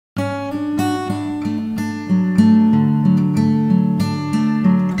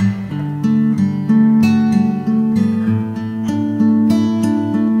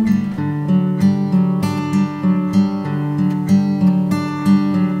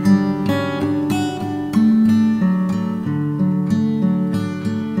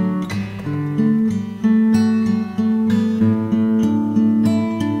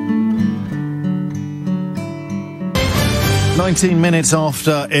19 minutes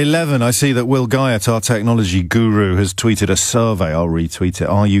after 11, I see that Will Guyot, our technology guru, has tweeted a survey. I'll retweet it.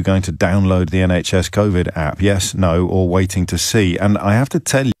 Are you going to download the NHS COVID app? Yes, no, or waiting to see? And I have to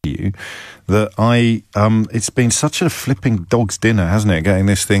tell you that it's been such a flipping dog's dinner, hasn't it, getting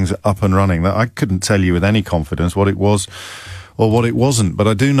this thing up and running, that I couldn't tell you with any confidence what it was or what it wasn't. But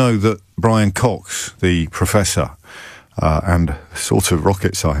I do know that Brian Cox, the professor, and sort of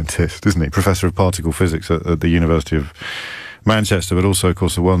rocket scientist, isn't he? Professor of particle physics at the University of Manchester, but also, of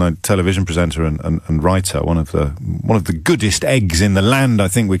course, a well-known television presenter and writer, one of the goodest eggs in the land, I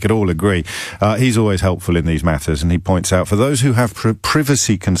think we could all agree. He's always helpful in these matters, and he points out, for those who have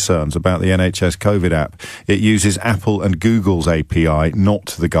privacy concerns about the NHS COVID app, it uses Apple and Google's API, not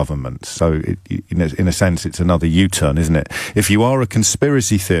the government. So, in a sense, it's another U-turn, isn't it? If you are a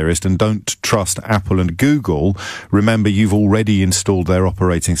conspiracy theorist and don't trust Apple and Google, remember you've already installed their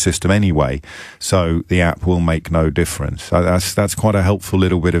operating system anyway, so the app will make no difference. That's quite a helpful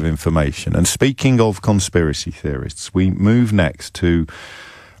little bit of information. And speaking of conspiracy theorists, we move next to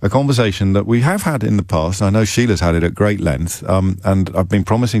a conversation that we have had in the past. I know Sheila's had it at great length, and I've been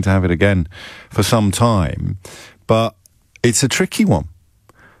promising to have it again for some time. But it's a tricky one.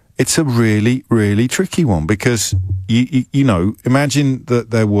 It's a really, really tricky one, because, you know, imagine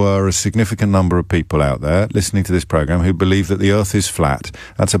that there were a significant number of people out there listening to this program who believe that the Earth is flat.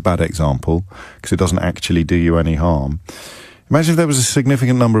 That's a bad example, because it doesn't actually do you any harm. Imagine if there was a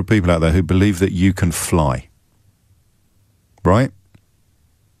significant number of people out there who believe that you can fly. Right?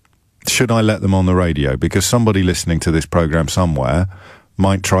 Should I let them on the radio? Because somebody listening to this program somewhere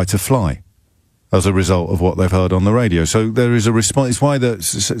might try to fly as a result of what they've heard on the radio. So there is a response. It's why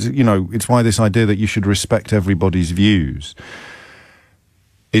it's why this idea that you should respect everybody's views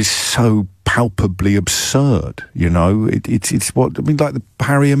is so palpably absurd. You know, it's what I mean, like the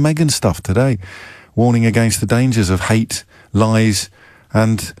Harry and Meghan stuff today, warning against the dangers of hate, lies,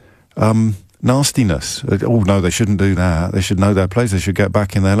 and nastiness. Oh no, they shouldn't do that. They should know their place. They should get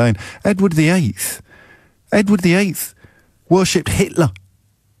back in their lane. Edward VIII worshipped Hitler.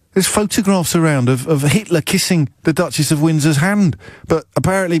 There's photographs around of Hitler kissing the Duchess of Windsor's hand. But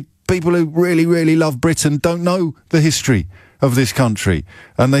apparently people who really, really love Britain don't know the history of this country.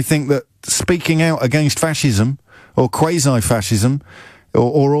 And they think that speaking out against fascism or quasi-fascism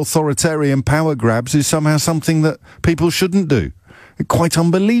or authoritarian power grabs is somehow something that people shouldn't do. Quite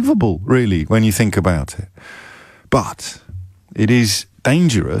unbelievable, really, when you think about it. But it is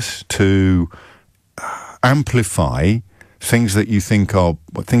dangerous to amplify things that you think are,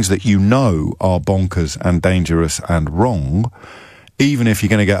 things that you know are bonkers and dangerous and wrong, even if you're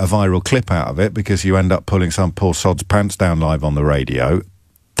going to get a viral clip out of it because you end up pulling some poor sod's pants down live on the radio.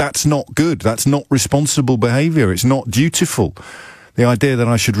 That's not good. That's not responsible behaviour. It's not dutiful. The idea that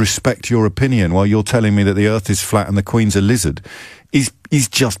I should respect your opinion while you're telling me that the Earth is flat and the Queen's a lizard is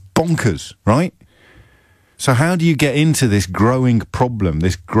just bonkers, right? So how do you get into this growing problem,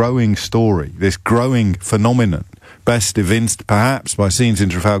 this growing story, this growing phenomenon, best evinced perhaps by scenes in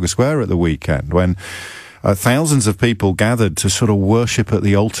Trafalgar Square at the weekend when thousands of people gathered to sort of worship at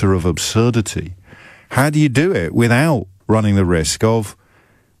the altar of absurdity? How do you do it without running the risk of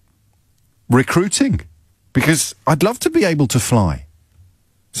recruiting? Because I'd love to be able to fly.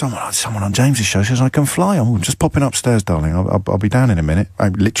 Someone on James's show says I can fly. I'm just popping upstairs, darling. I'll be down in a minute.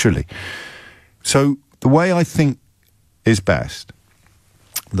 Literally. So the way I think is best,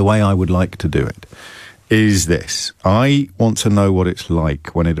 the way I would like to do it, is this. I want to know what it's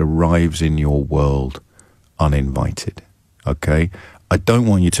like when it arrives in your world uninvited. Okay? I don't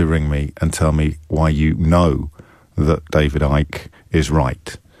want you to ring me and tell me why you know that David Icke is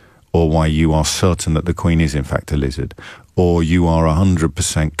right, or why you are certain that the Queen is in fact a lizard, or you are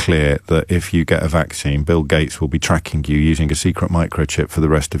 100% clear that if you get a vaccine, Bill Gates will be tracking you using a secret microchip for the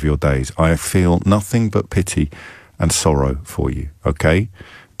rest of your days. I feel nothing but pity and sorrow for you, okay?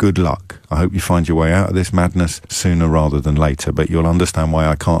 Good luck. I hope you find your way out of this madness sooner rather than later, but you'll understand why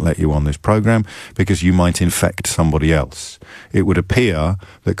I can't let you on this program, because you might infect somebody else. It would appear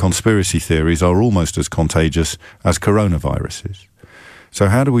that conspiracy theories are almost as contagious as coronaviruses. So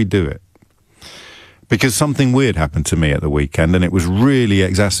how do we do it? Because something weird happened to me at the weekend, and it was really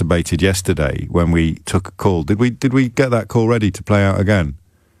exacerbated yesterday when we took a call. Did we get that call ready to play out again?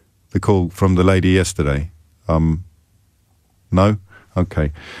 The call from the lady yesterday? No?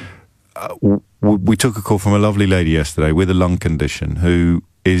 Okay. We took a call from a lovely lady yesterday with a lung condition who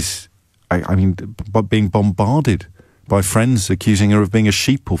is, being bombarded by friends accusing her of being a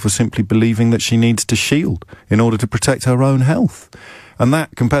sheeple for simply believing that she needs to shield in order to protect her own health. And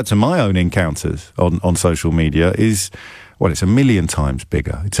that, compared to my own encounters on social media, is, well, it's 1,000,000 times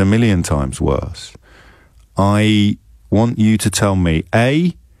bigger. It's 1,000,000 times worse. I want you to tell me,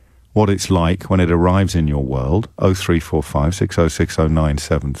 A, what it's like when it arrives in your world, 0345 6060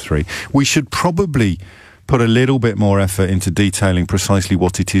 973. We should probably put a little bit more effort into detailing precisely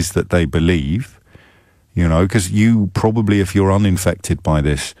what it is that they believe. You know, because you probably, if you're uninfected by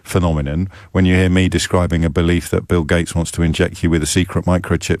this phenomenon, when you hear me describing a belief that Bill Gates wants to inject you with a secret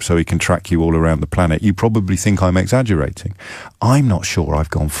microchip so he can track you all around the planet, you probably think I'm exaggerating. I'm not sure I've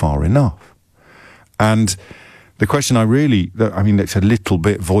gone far enough. And the question I mean, it's a little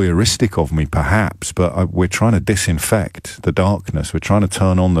bit voyeuristic of me, perhaps, but we're trying to disinfect the darkness. We're trying to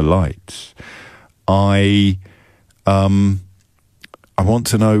turn on the lights. I want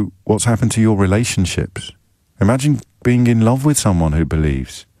to know what's happened to your relationships. Imagine being in love with someone who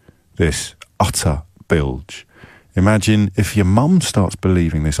believes this utter bilge. Imagine if your mum starts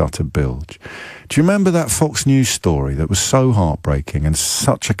believing this utter bilge. Do you remember that Fox News story that was so heartbreaking and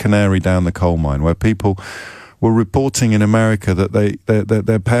such a canary down the coal mine, where people were reporting in America that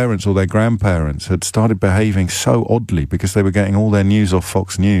their parents or their grandparents had started behaving so oddly because they were getting all their news off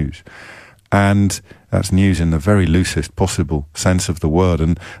Fox News? And that's news in the very loosest possible sense of the word.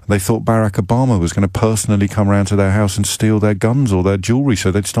 And they thought Barack Obama was going to personally come round to their house and steal their guns or their jewellery.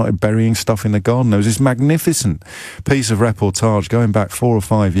 So they'd started burying stuff in the garden. There was this magnificent piece of reportage going back 4 or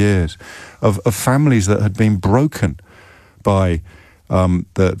 5 years of families that had been broken by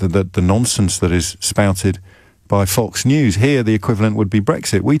the nonsense that is spouted by Fox News. Here, the equivalent would be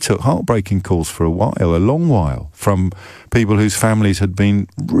Brexit. We took heartbreaking calls for a long while, from people whose families had been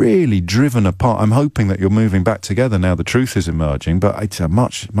really driven apart. I'm hoping that you're moving back together now the truth is emerging, but it's a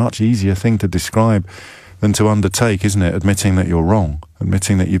much, much easier thing to describe than to undertake, isn't it? Admitting that you're wrong,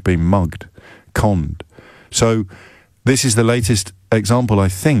 admitting that you've been mugged, conned. So this is the latest example, I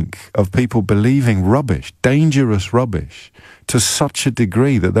think, of people believing rubbish, dangerous rubbish, to such a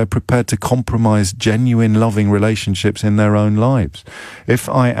degree that they're prepared to compromise genuine, loving relationships in their own lives. If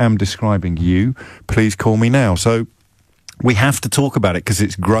I am describing you, please call me now. So we have to talk about it because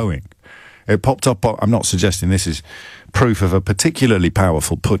it's growing. It popped up, I'm not suggesting this is proof of a particularly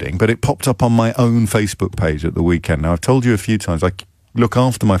powerful pudding, but it popped up on my own Facebook page at the weekend. Now, I've told you a few times, I look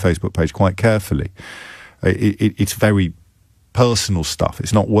after my Facebook page quite carefully. It's very personal stuff.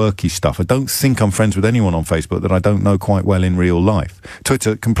 It's not worky stuff. I don't think I'm friends with anyone on Facebook that I don't know quite well in real life.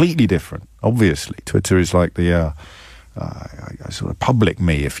 Twitter, completely different, obviously. Twitter is like the sort of public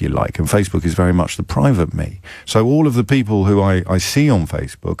me, if you like, and Facebook is very much the private me. So all of the people who I see on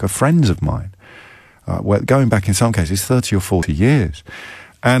Facebook are friends of mine, going back in some cases 30 or 40 years.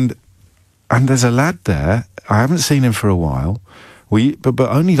 And there's a lad there, I haven't seen him for a while, but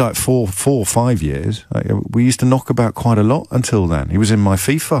only like 4 or 5 years. We used to knock about quite a lot until then. He was in my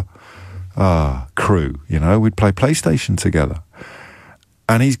FIFA crew, you know. We'd play PlayStation together.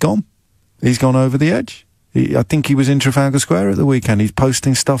 And he's gone. He's gone over the edge. I think he was in Trafalgar Square at the weekend. He's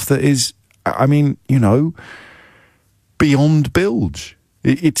posting stuff that is, I mean, you know, beyond bilge.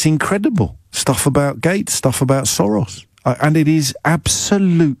 It's incredible. Stuff about Gates, stuff about Soros. And it is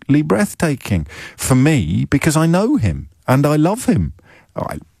absolutely breathtaking for me because I know him. And I love him.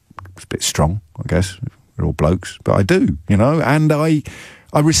 It's a bit strong, I guess. We're all blokes, but I do, you know. And I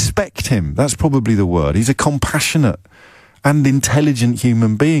respect him. That's probably the word. He's a compassionate and intelligent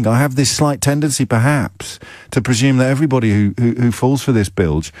human being. I have this slight tendency, perhaps, to presume that everybody who falls for this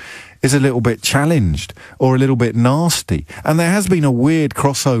bilge is a little bit challenged or a little bit nasty. And there has been a weird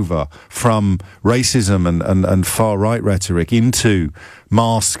crossover from racism and far-right rhetoric into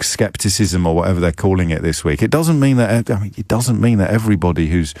mask skepticism or whatever they're calling it this week. It doesn't mean that, it doesn't mean that everybody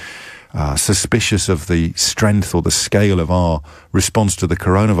who's suspicious of the strength or the scale of our response to the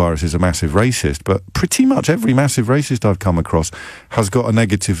coronavirus is a massive racist, but pretty much every massive racist I've come across has got a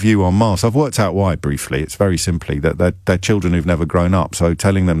negative view on masks. I've worked out why briefly. It's very simply that they're children who've never grown up, so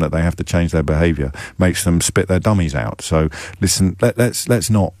telling them that they have to change their behaviour makes them spit their dummies out. So listen, let's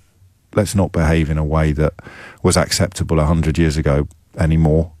not behave in a way that was acceptable 100 years ago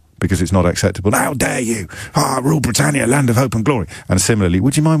anymore, because it's not acceptable. How dare you? Rule Britannia, land of hope and glory. And similarly,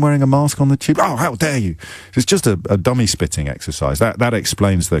 would you mind wearing a mask on the tube? Oh, how dare you? It's just a dummy spitting exercise. That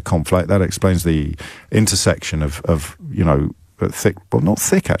explains the conflict. That explains the intersection of you know, thick, well, not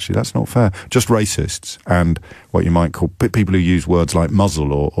thick, actually, that's not fair. Just racists and what you might call people who use words like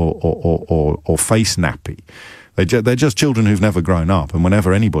muzzle or face nappy. They're just children who've never grown up, and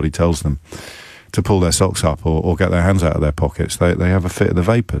whenever anybody tells them to pull their socks up or get their hands out of their pockets, they have a fit of the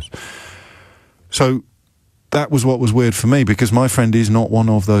vapours. So that was what was weird for me, because my friend is not one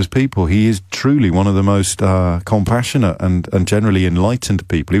of those people. He is truly one of the most compassionate and generally enlightened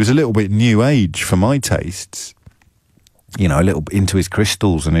people. He was a little bit new age for my tastes, you know, a little bit into his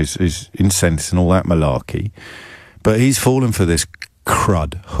crystals and his incense and all that malarkey. But he's fallen for this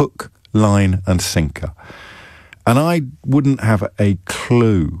crud, hook, line and sinker. And I wouldn't have a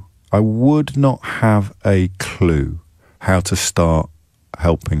clue. I would not have a clue how to start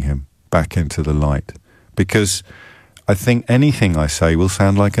helping him back into the light. Because I think anything I say will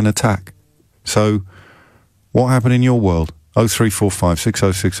sound like an attack. So, what happened in your world? 0345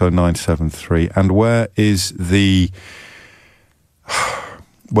 6060973. And where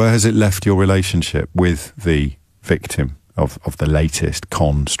has it left your relationship with the victim of the latest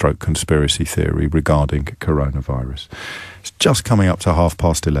conspiracy theory regarding coronavirus? It's just coming up to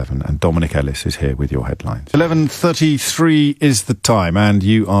 11:30, and Dominic Ellis is here with your headlines. 11:33 is the time, and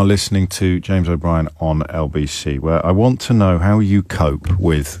you are listening to James O'Brien on LBC, where I want to know how you cope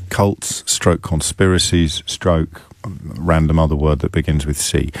with cults, stroke conspiracies, stroke random other word that begins with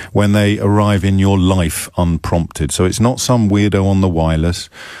C, when they arrive in your life unprompted. So it's not some weirdo on the wireless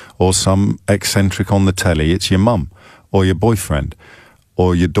or some eccentric on the telly. It's your mum or your boyfriend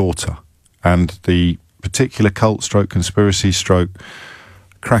or your daughter. And the particular cult stroke conspiracy stroke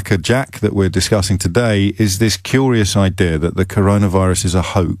cracker jack that we're discussing today is this curious idea that the coronavirus is a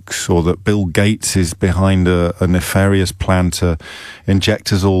hoax, or that Bill Gates is behind a nefarious plan to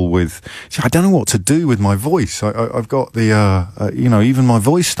inject us all with... I don't know what to do with my voice. I've got the, even my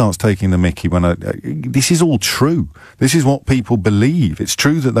voice starts taking the mickey when this is all true. This is what people believe. It's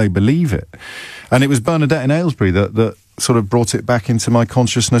true that they believe it. And it was Bernadette in Aylesbury that sort of brought it back into my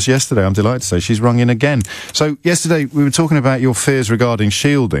consciousness yesterday. I'm delighted to say she's rung in again. So yesterday we were talking about your fears regarding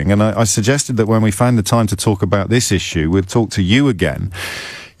shielding, and I suggested that when we found the time to talk about this issue, we'd talk to you again.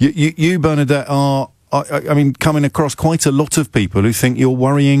 You Bernadette, are coming across quite a lot of people who think you're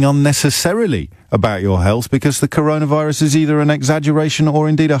worrying unnecessarily about your health because the coronavirus is either an exaggeration or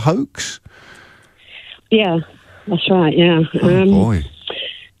indeed a hoax. Yeah, that's right, yeah. Oh, boy.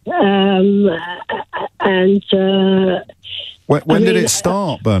 When did it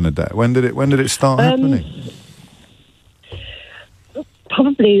start, Bernadette? When did it start happening?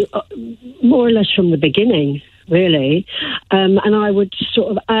 Probably more or less from the beginning, really. And I would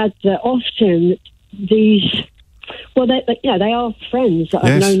sort of add that often these, they are friends that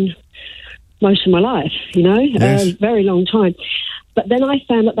I've known most of my life, a very long time. But then I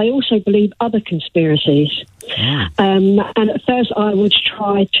found that they also believe other conspiracies. Oh. And at first I would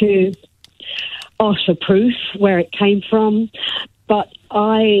try to ask for proof where it came from. But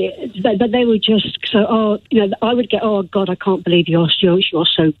they would just I would get, oh God, I can't believe you're so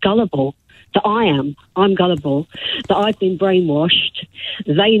gullible. That I am. I'm gullible. That I've been brainwashed.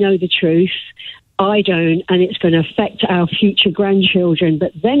 They know the truth. I don't, and it's going to affect our future grandchildren.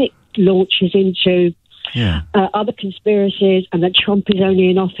 But then it launches into other conspiracies, and that Trump is only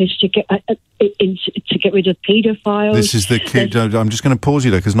in office to get rid of paedophiles. This is the I'm just going to pause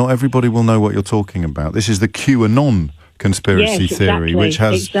you there because not everybody will know what you're talking about. This is the Q.Anon conspiracy theory, which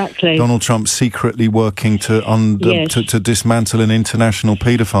has Donald Trump secretly working to dismantle an international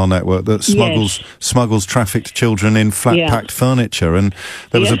paedophile network that smuggles trafficked children in flat-packed furniture. And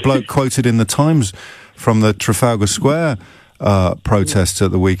there was a bloke quoted in the Times from the Trafalgar Square protests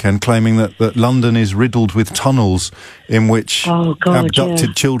at the weekend, claiming that London is riddled with tunnels in which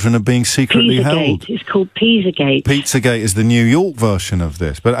abducted children are being secretly held. It's called Pizzagate. Pizzagate is the New York version of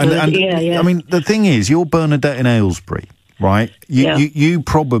this. But I mean, the thing is, you're Bernadette in Aylesbury, right? You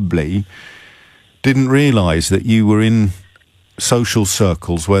probably didn't realise that you were in social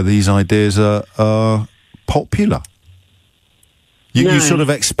circles where these ideas are popular. You sort of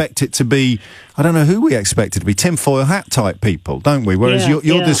expect it to be, I don't know who we expect it to be, tinfoil hat type people, don't we? Whereas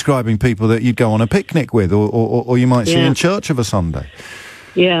you're describing people that you'd go on a picnic with or you might see in church of a Sunday.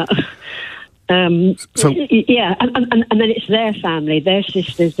 Yeah. And then it's their family, their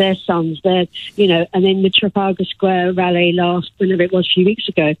sisters, their sons, and then the Trafalgar Square rally whenever it was, a few weeks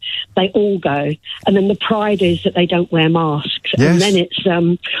ago, they all go. And then the pride is that they don't wear masks. Yes. And then it's,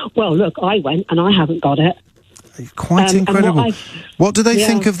 look, I went and I haven't got it. Quite incredible. What do they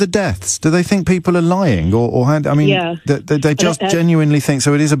think of the deaths? Do they think people are lying, they just genuinely think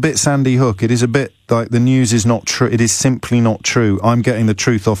so? It is a bit Sandy Hook. It is a bit like the news is not true. It is simply not true. I'm getting the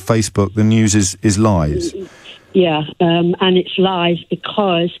truth off Facebook. The news is lies. Yeah, and it's lies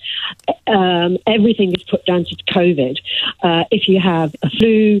because everything is put down to COVID. If you have a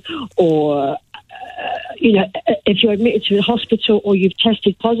flu or if you're admitted to the hospital or you've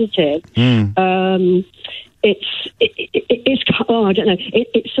tested positive, it's oh, I don't know.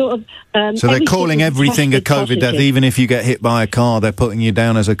 It's sort of so they're calling everything a COVID positive death, even if you get hit by a car. They're putting you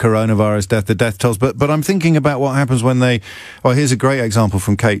down as a coronavirus death. The death tolls, but I'm thinking about what happens when they. Oh, here's a great example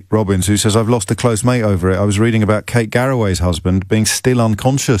from Kate Robbins, who says, "I've lost a close mate over it. I was reading about Kate Garraway's husband being still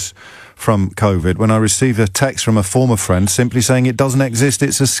unconscious from COVID when I received a text from a former friend simply saying it doesn't exist.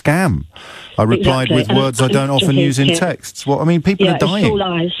 It's a scam. I replied with words I don't often use in texts. Well, I mean, people are dying. It's all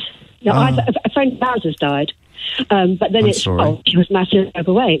lies. Yeah, a friend of ours has died. But then she was massively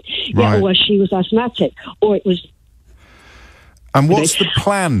overweight. Right. Or she was asthmatic, or it was. And what's the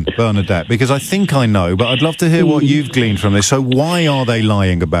plan, Bernadette? Because I think I know, but I'd love to hear what you've gleaned from this. So why are they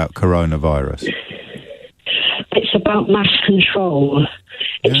lying about coronavirus? It's about mass control.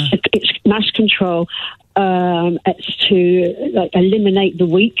 It's mass control. It's to eliminate the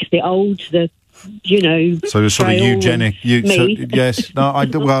weak, the old, So sort of eugenic. Yes.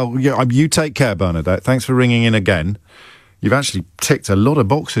 No. You take care, Bernadette. Thanks for ringing in again. You've actually ticked a lot of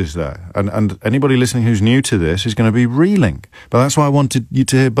boxes there, and anybody listening who's new to this is going to be reeling. But that's why I wanted you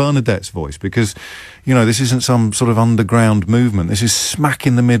to hear Bernadette's voice, because, this isn't some sort of underground movement. This is smack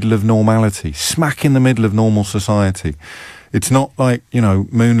in the middle of normality, smack in the middle of normal society. It's not like,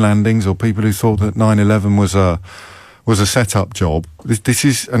 moon landings or people who thought that 9/11 was a set-up job. This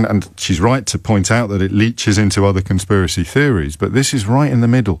is, and she's right to point out that it leaches into other conspiracy theories, but this is right in the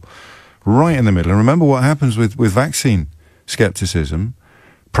middle. Right in the middle. And remember what happens with vaccine scepticism,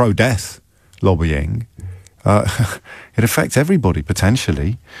 pro-death lobbying. It affects everybody,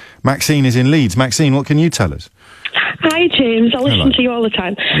 potentially. Maxine is in Leeds. Maxine, what can you tell us? Hi, James. I listen to you all the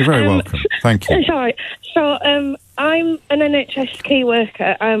time. You're very welcome. Thank you. It's all right. So, I'm an NHS key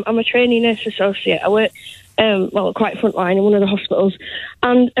worker. I'm a trainee nurse associate. I work, quite frontline in one of the hospitals.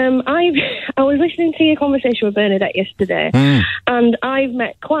 And I was listening to your conversation with Bernadette yesterday, and I've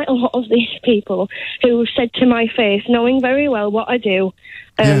met quite a lot of these people who said to my face, knowing very well what I do,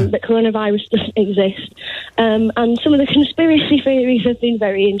 that coronavirus doesn't exist. And some of the conspiracy theories have been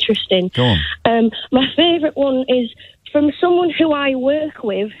very interesting. Go on. My favourite one is from someone who I work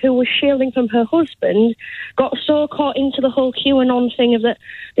with, who was shielding from her husband, got so caught into the whole Q.Anon thing of that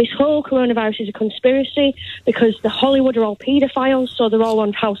this whole coronavirus is a conspiracy because the Hollywood are all paedophiles, so they're all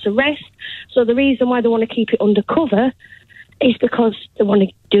on house arrest. So the reason why they want to keep it undercover is because they want to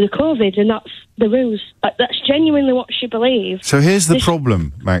do the COVID, and that's the ruse. That's genuinely what she believes. So here's the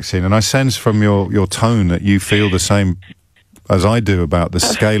problem, Maxine, and I sense from your tone that you feel the same as I do about the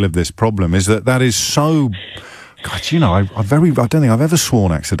scale of this problem, is that is so... God, I don't think I've ever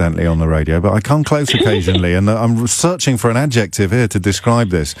sworn accidentally on the radio, but I come close occasionally, and I'm searching for an adjective here to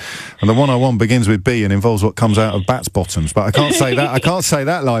describe this. And the one I want begins with B and involves what comes out of bats' bottoms, but I can't say that. I can't say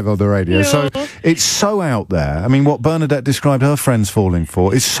that live on the radio. No. So it's so out there. I mean, what Bernadette described her friends falling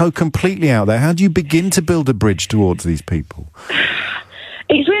for is so completely out there. How do you begin to build a bridge towards these people?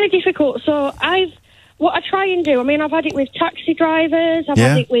 It's really difficult. So what I try and do, I mean, I've had it with taxi drivers, I've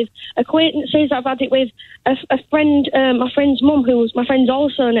had it with acquaintances, I've had it with a friend, my friend's mum, my friend's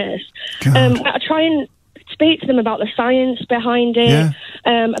also a nurse. I try and speak to them about the science behind it,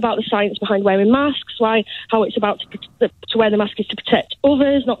 about the science behind wearing masks, how it's about to wear the mask is to protect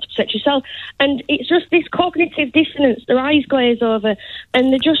others, not to protect yourself. And it's just this cognitive dissonance, their eyes glaze over,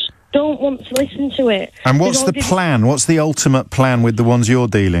 and they just don't want to listen to it. And what's the plan? What's the ultimate plan with the ones you're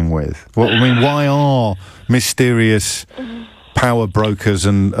dealing with? Why are mysterious power brokers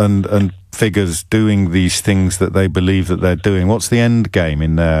and figures doing these things that they believe that they're doing? What's the end game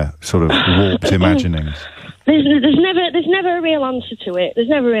in their sort of warped imaginings? There's never a real answer to it. There's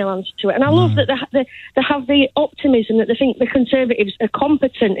never a real answer to it. And I love that they have the optimism that they think the Conservatives are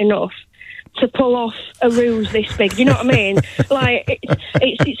competent enough to pull off a ruse this big. Do you know what I mean?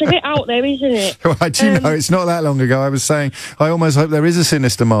 It's a bit out there, isn't it? Well, it's not that long ago I was saying I almost hope there is a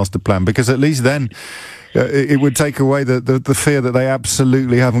sinister master plan, because at least then it would take away the fear that they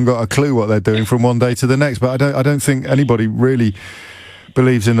absolutely haven't got a clue what they're doing from one day to the next. But I don't think anybody really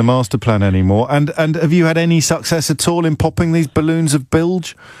believes in the master plan anymore. And have you had any success at all in popping these balloons of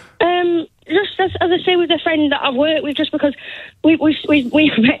bilge? Just as I say with a friend that I've worked with, just because we've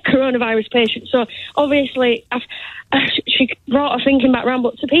met coronavirus patients, so obviously she brought her thinking back round.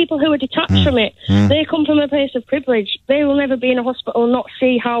 But to people who are detached from it, they come from a place of privilege. They will never be in a hospital and not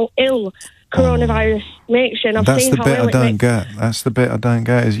see how ill coronavirus makes you. And That's the bit I don't get. That's the bit I don't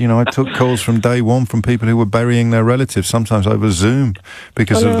get. Is I took calls from day one from people who were burying their relatives, sometimes over Zoom,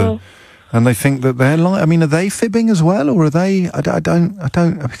 because of the. And they think that they're are they fibbing as well, or are they? I don't.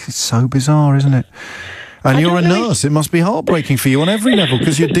 It's so bizarre, isn't it? And you're a nurse. It must be heartbreaking for you on every level,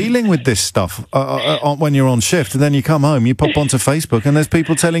 because you're dealing with this stuff when you're on shift, and then you come home, you pop onto Facebook, and there's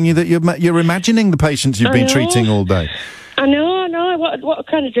people telling you that you're imagining the patients you've been treating all day. I know. What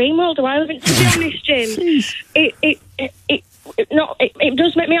kind of dream world do I live in? To be honest, James, it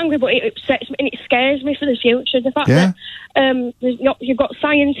does make me angry, but it upsets me and it scares me for the future. The fact that you've got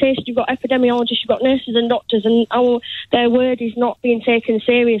scientists, you've got epidemiologists, you've got nurses and doctors, and their word is not being taken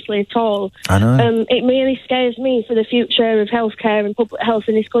seriously at all. I know. It really scares me for the future of healthcare and public health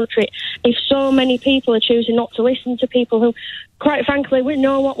in this country. If so many people are choosing not to listen to people who, quite frankly, we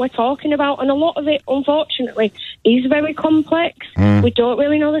know what we're talking about, and a lot of it, unfortunately, is very complex. We don't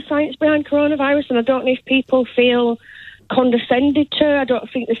really know the science behind coronavirus, and I don't know if people feel condescended to. I don't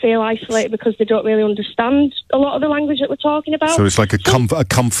think they feel isolated because they don't really understand a lot of the language that we're talking about. So it's like a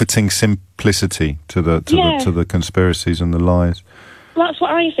comforting simplicity to the conspiracies and the lies. That's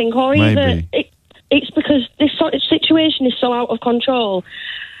what I think, or Maybe. either it's because this sort of situation is so out of control.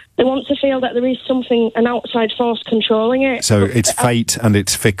 They want to feel that there is an outside force controlling it. So it's fate and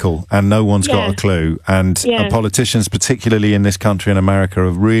it's fickle, and no one's got a clue. And politicians, particularly in this country in America,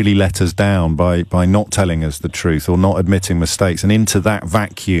 have really let us down by not telling us the truth or not admitting mistakes. And into that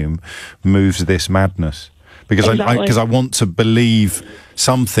vacuum moves this madness. Because I want to believe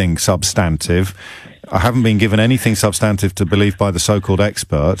something substantive. I haven't been given anything substantive to believe by the so-called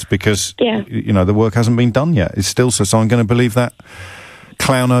experts because, the work hasn't been done yet. It's still so I'm going to believe that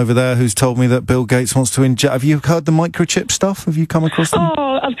clown over there who's told me that Bill Gates wants to inject. Have you heard the microchip stuff? Have you come across them?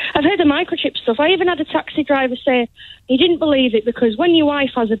 Oh, I've heard the microchip stuff. I even had a taxi driver say he didn't believe it because when your wife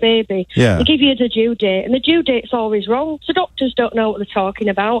has a baby, they give you the due date, and the due date's always wrong. So doctors don't know what they're talking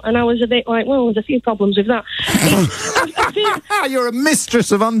about. And I was a bit like, well, there's a few problems with that. You're a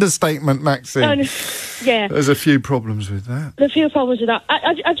mistress of understatement, Maxine. There's a few problems with that. There's a few problems with that.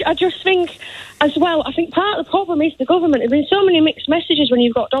 I just think, as well, I think part of the problem is the government. There's been so many mixed messages when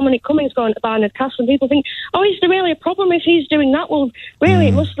you've got Dominic Cummings going to Barnard Castle, and people think, oh, is there really a problem if he's doing that? Well, really,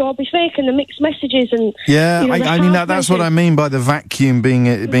 it must all be fake, and the mixed messages and... Yeah, I mean, that's what I mean by the vacuum being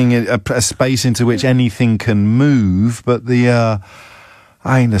a space into which anything can move, but the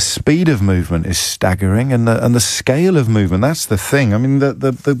speed of movement is staggering, and the scale of movement, that's the thing. I mean,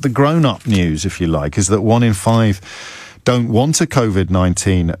 the grown-up news, if you like, is that 1 in 5 don't want a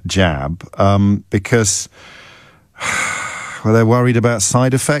COVID-19 jab because... well, they're worried about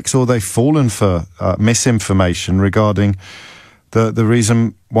side effects, or they've fallen for misinformation regarding the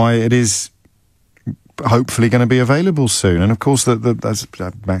reason why it is hopefully going to be available soon. And of course, that's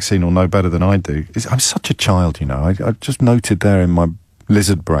Maxine will know better than I do. I'm such a child, I just noted there in my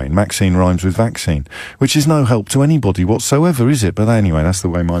lizard brain, Maxine rhymes with vaccine, which is no help to anybody whatsoever, is it? But anyway, that's the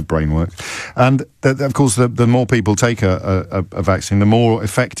way my brain works. And of course, the more people take a vaccine, the more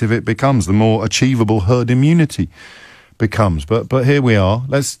effective it becomes, the more achievable herd immunity becomes. But here we are.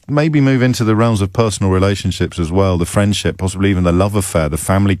 Let's maybe move into the realms of personal relationships as well, the friendship, possibly even the love affair, the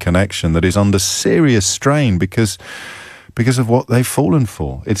family connection that is under serious strain because of what they've fallen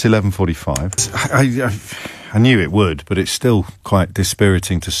for. It's 11:45. I knew it would, but it's still quite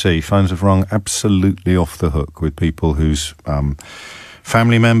dispiriting to see. Phones have rung absolutely off the hook with people whose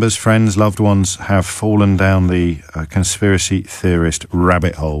family members, friends, loved ones have fallen down the conspiracy theorist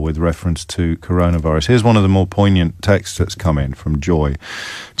rabbit hole with reference to coronavirus. Here's one of the more poignant texts that's come in from Joy.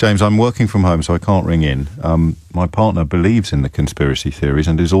 James, I'm working from home, so I can't ring in. My partner believes in the conspiracy theories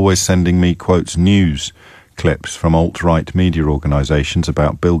and is always sending me, quotes, news clips from alt-right media organisations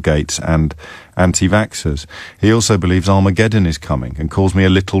about Bill Gates and anti-vaxxers. He also believes Armageddon is coming and calls me a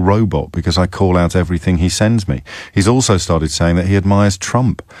little robot because I call out everything he sends me. He's also started saying that he admires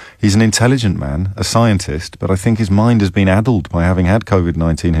Trump. He's an intelligent man, a scientist, but I think his mind has been addled by having had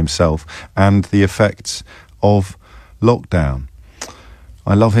COVID-19 himself and the effects of lockdown.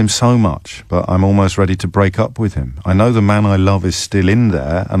 I love him so much, but I'm almost ready to break up with him. I know the man I love is still in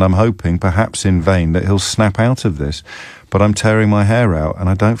there, and I'm hoping, perhaps in vain, that he'll snap out of this. But I'm tearing my hair out, and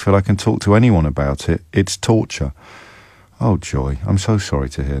I don't feel I can talk to anyone about it. It's torture. Oh, Joy, I'm so sorry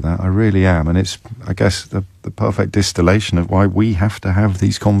to hear that. I really am. And it's, I guess, the perfect distillation of why we have to have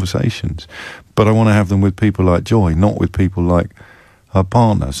these conversations. But I want to have them with people like Joy, not with people like her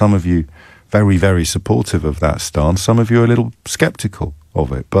partner. Some of you very, very supportive of that stance. Some of you are a little sceptical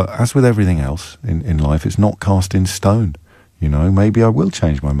of it. But as with everything else in life, it's not cast in stone. Maybe I will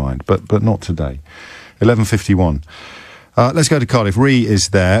change my mind, but not today. 11:51. Let's go to Cardiff. Ree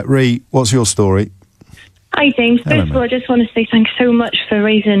is there. Ree, what's your story? Hi, James. First of all, I just want to say thanks so much for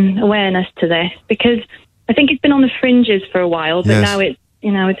raising awareness to this, because I think it's been on the fringes for a while, but now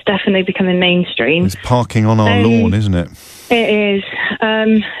it's definitely becoming mainstream. It's parking on our lawn, isn't it? It is.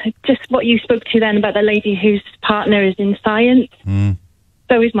 Just what you spoke to then about the lady whose partner is in science.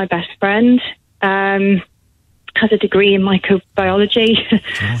 So is my best friend. Has a degree in microbiology,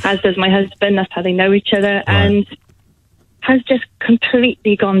 as does my husband. That's how they know each other. Right. And has just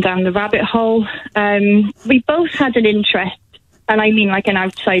completely gone down the rabbit hole. We both had an interest, and I mean like an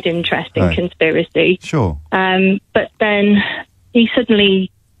outside interest in conspiracy. Sure. But then he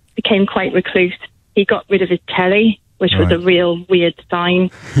suddenly became quite recluse. He got rid of his telly, which was a real weird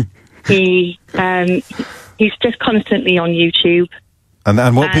sign. He's just constantly on YouTube.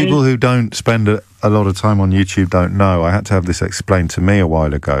 And what people who don't spend a lot of time on YouTube don't know, I had to have this explained to me a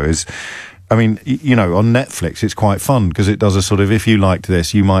while ago, is, I mean, you know, on Netflix it's quite fun because it does a sort of, if you liked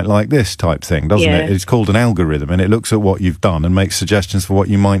this, you might like this type thing, doesn't it? It's called an algorithm, and it looks at what you've done and makes suggestions for what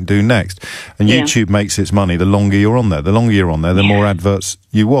you might do next. And YouTube makes its money the longer you're on there. The longer you're on there, the more adverts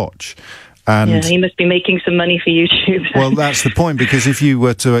you watch. And he must be making some money for YouTube. Well, that's the point, because if you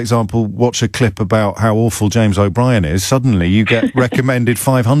were to, for example, watch a clip about how awful James O'Brien is, suddenly you get recommended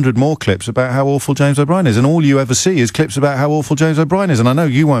 500 more clips about how awful James O'Brien is, and all you ever see is clips about how awful James O'Brien is. And I know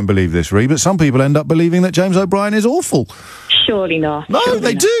you won't believe this, Ree, but some people end up believing that James O'Brien is awful. Surely not. No,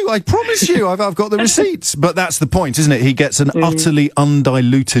 they do. I promise you. I've got the receipts. But that's the point, isn't it? He gets an utterly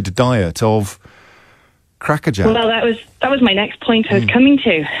undiluted diet of crackerjack. Well, that was my next point I was coming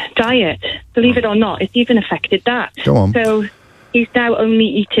to. Diet. Believe it or not, it's even affected that. Go on. So he's now only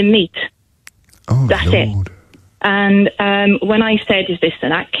eating meat. Oh, that's Lord. it. And when I said, is this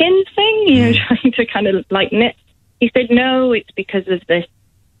an Atkins thing? You know, trying to kind of lighten it. He said, no, it's because of this.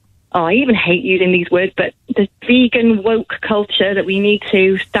 Oh, I even hate using these words, but the vegan woke culture that we need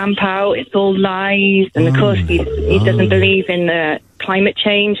to stamp out. It's all lies. And of course, he doesn't believe in climate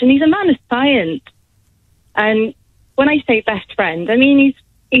change. And he's a man of science. And when I say best friend, I mean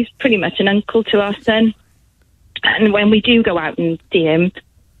he's pretty much an uncle to our son. And when we do go out and see him,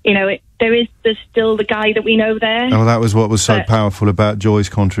 you know, there's still the guy that we know there. Oh, that was what was so powerful about Joy's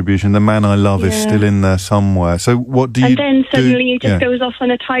contribution. The man I love is still in there somewhere. So what do you do? And then suddenly he just goes off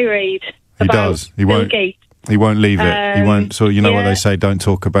on a tirade about Bill Gates. He won't leave it. He won't. So you know what they say: don't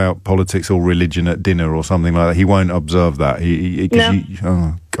talk about politics or religion at dinner or something like that. He won't observe that.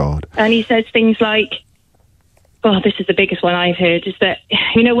 Oh God. And he says things like, "Oh, this is the biggest one I've heard." Is that,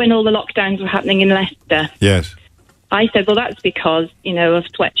 you know, when all the lockdowns were happening in Leicester? Yes. I said, well, that's because, you know, of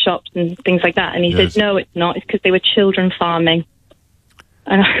sweatshops and things like that. And he said, no, it's not. It's because they were children farming.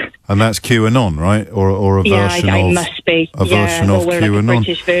 And that's Q.Anon, right? Or a version of... it must be. A version of Q.Anon. Like a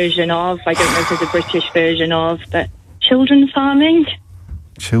British version of. I don't know if there's a British version of, but children farming.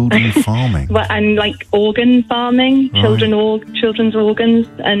 Children farming. Well, and like organ farming, right. Children's organs,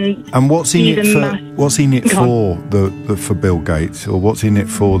 and what's he in it for? What's he in it for? For Bill Gates, or what's he in it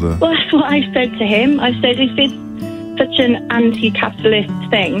for? Well, that's what I've said to him. I've said, if it's such an anti-capitalist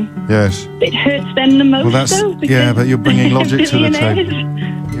thing, yes, it hurts them the most. Well, that's but you're bringing logic to the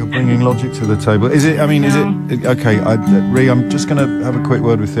table. You're bringing logic to the table. Is it? I mean, is it? Okay, Ree, I'm just going to have a quick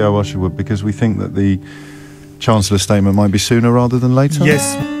word with Theo Usherwood because we think that the Chancellor's statement might be sooner rather than later.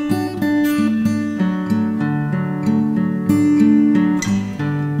 Yes.